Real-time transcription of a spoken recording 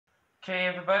Okay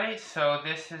everybody, so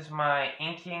this is my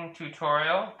inking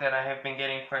tutorial that I have been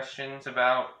getting questions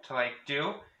about to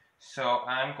do. So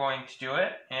I'm going to do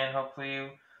it and hopefully you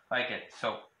like it.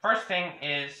 So first thing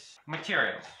is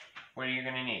materials. What are you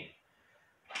going to need?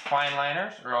 Fine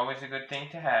liners are always a good thing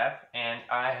to have, and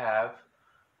I have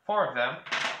 4 of them,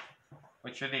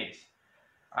 which are these.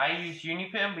 I use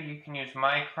Unipen, but you can use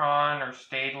Micron or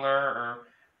Staedtler, or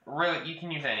really you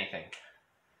can use anything.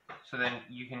 So then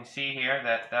you can see here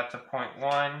that that's a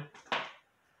 0.1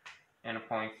 and a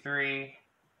 0.3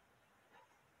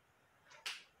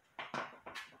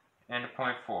 and a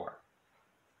 0.4.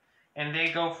 And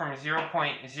they go from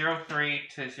 0.03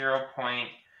 to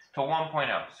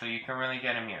 1.0, so you can really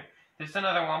get them here. This is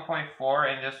another 1.4,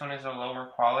 and this one is a lower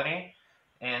quality.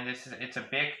 And it's a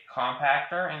big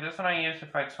compactor, and this one I use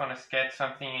if I just want to sketch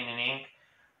something in an ink,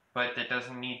 but that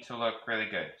doesn't need to look really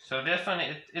good. So this one,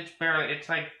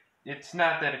 it's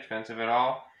not that expensive at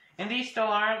all. And these still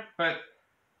aren't, but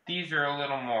these are a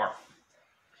little more.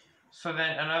 So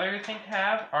then another good thing to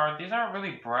have are, these aren't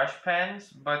really brush pens,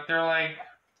 but they're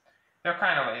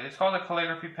kind of like, it's called a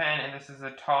calligraphy pen, and this is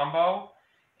a Tombow.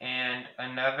 And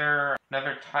another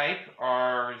type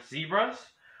are zebras,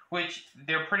 which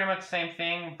they're pretty much the same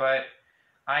thing, but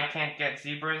I can't get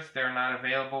zebras. They're not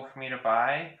available for me to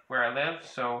buy where I live,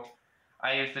 so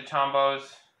I use the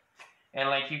Tombows. And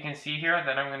like you can see here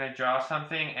that I'm going to draw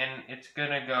something, and it's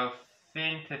going to go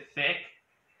thin to thick.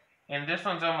 And this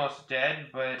one's almost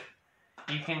dead, but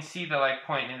you can see the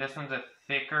point, and this one's a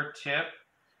thicker tip,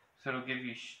 so it'll give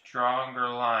you stronger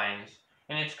lines.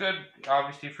 And it's good,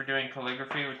 obviously, for doing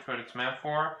calligraphy, which is what it's meant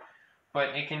for,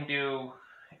 but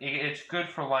it's good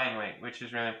for line weight, which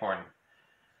is really important.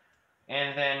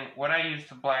 And then what I use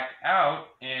to black out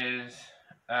is,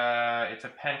 it's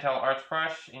a Pentel Arts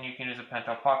brush, and you can use a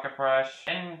Pentel Pocket brush.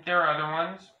 And there are other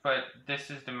ones, but this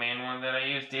is the main one that I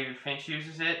use. David Finch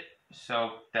uses it,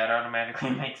 so that automatically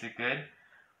makes it good.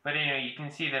 But anyway, you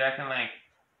can see that I can,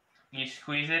 you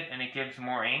squeeze it, and it gives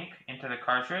more ink into the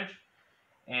cartridge.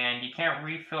 And you can't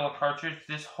refill a cartridge.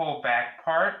 This whole back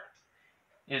part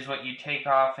is what you take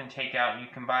off and take out. You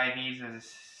can buy these as a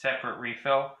separate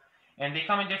refill. And they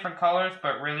come in different colors,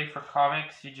 but really for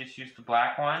comics, you just use the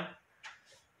black one.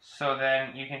 So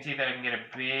then you can see that I can get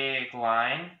a big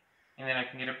line, and then I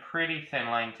can get a pretty thin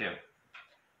line too.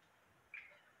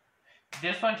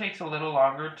 This one takes a little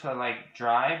longer to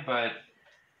dry, but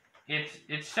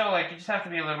it's still you just have to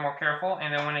be a little more careful.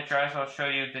 And then when it dries, I'll show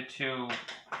you the 2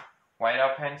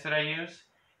 whiteout pens that I use.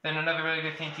 Then another really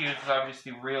good thing to use is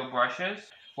obviously real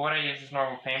brushes. But what I use is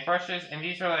normal paint brushes, and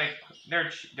these are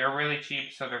they're really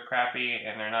cheap, so they're crappy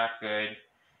and they're not good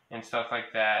and stuff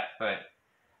like that.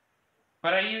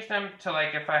 But I use them to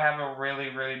if I have a really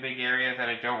big area that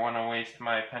I don't want to waste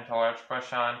my Pentel Arts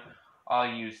brush on,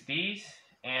 I'll use these,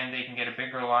 and they can get a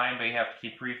bigger line, but you have to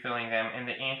keep refilling them. And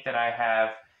the ink that I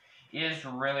have is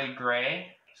really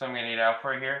gray, so I'm going to get it out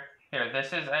for you here. Here,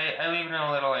 this is, I leave it in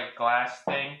a little glass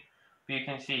thing, but you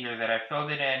can see here that I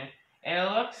filled it in, and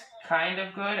it looks kind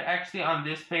of good. Actually, on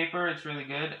this paper, it's really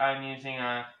good. I'm using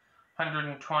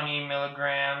 120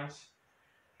 milligrams.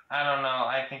 I don't know,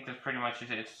 I think that's pretty much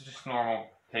it. It's just normal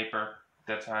paper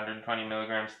that's 120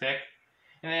 milligrams thick.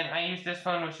 And then I use this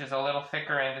one, which is a little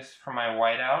thicker, and this is for my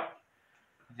whiteout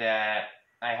that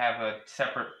I have a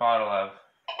separate bottle of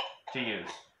to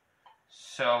use.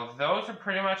 So those are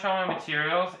pretty much all my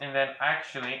materials. And then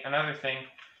actually, another thing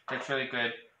that's really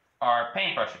good are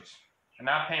paintbrushes.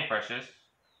 Not paintbrushes,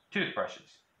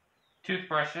 toothbrushes.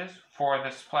 Toothbrushes for the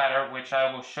splatter, which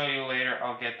I will show you later.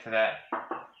 I'll get to that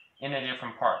in a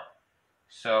different part.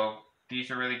 So these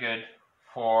are really good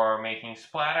for making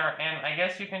splatter, and I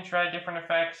guess you can try different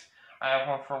effects. I have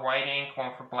one for white ink,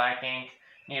 one for black ink.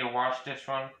 You need to wash this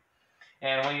one.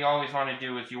 And what you always want to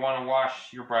do is you want to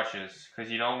wash your brushes,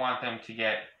 because you don't want them to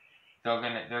get, they're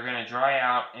gonna dry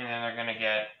out, and then they're gonna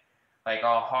get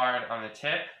all hard on the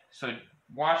tip. So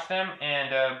wash them.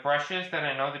 And brushes that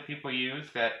I know that people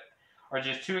use that are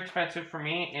just too expensive for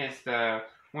me is the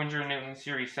Winsor Newton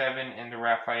Series 7 and the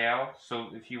Raphael. So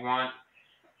if you want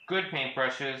good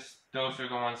paintbrushes, those are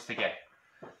the ones to get.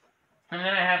 And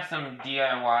then I have some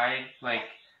DIY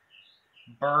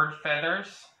bird feathers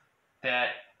that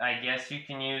I guess you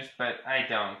can use, but I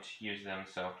don't use them.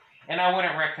 So, and I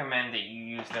wouldn't recommend that you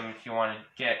use them if you want to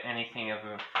get anything of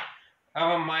a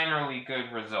minorly good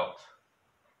result.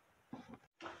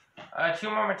 2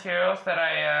 more materials that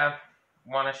I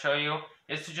want to show you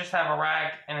is to just have a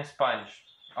rag and a sponge.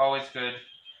 Always good.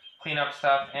 Clean up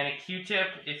stuff. And a Q-tip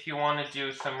if you want to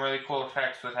do some really cool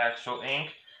effects with actual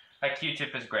ink. A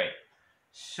Q-tip is great.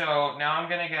 So now I'm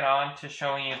going to get on to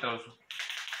showing you those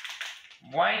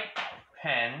white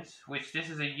pens, which this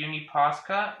is a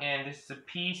Uniposca, and this is a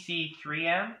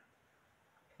PC3M.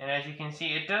 And as you can see,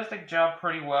 it does the job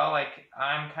pretty well. Like,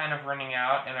 I'm kind of running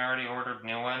out, and I already ordered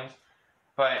new ones.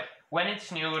 But when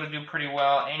it's new, it'll do pretty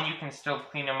well, and you can still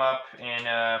clean them up in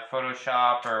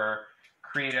Photoshop or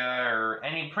Krita or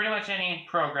pretty much any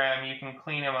program you can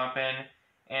clean them up in.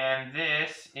 And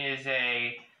this is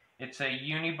it's a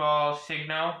Uniball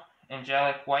Signo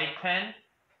Angelic White pen.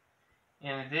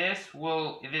 And this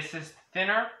is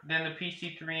thinner than the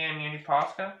PC3M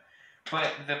Uniposca,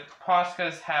 but the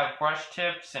Poscas have brush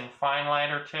tips and fine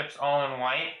liner tips all in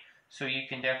white, so you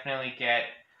can definitely get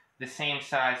the same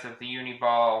size of the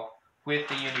Uniball with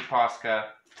the Uniposca,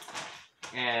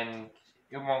 and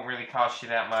it won't really cost you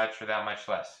that much or that much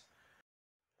less.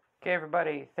 Okay,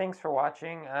 everybody, thanks for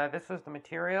watching. This was the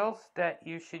materials that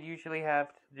you should usually have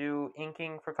to do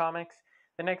inking for comics.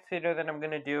 The next video that I'm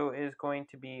going to do is going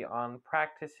to be on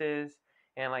practices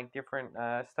and like different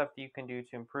stuff that you can do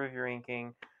to improve your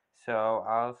inking. So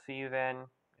I'll see you then,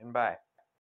 and bye.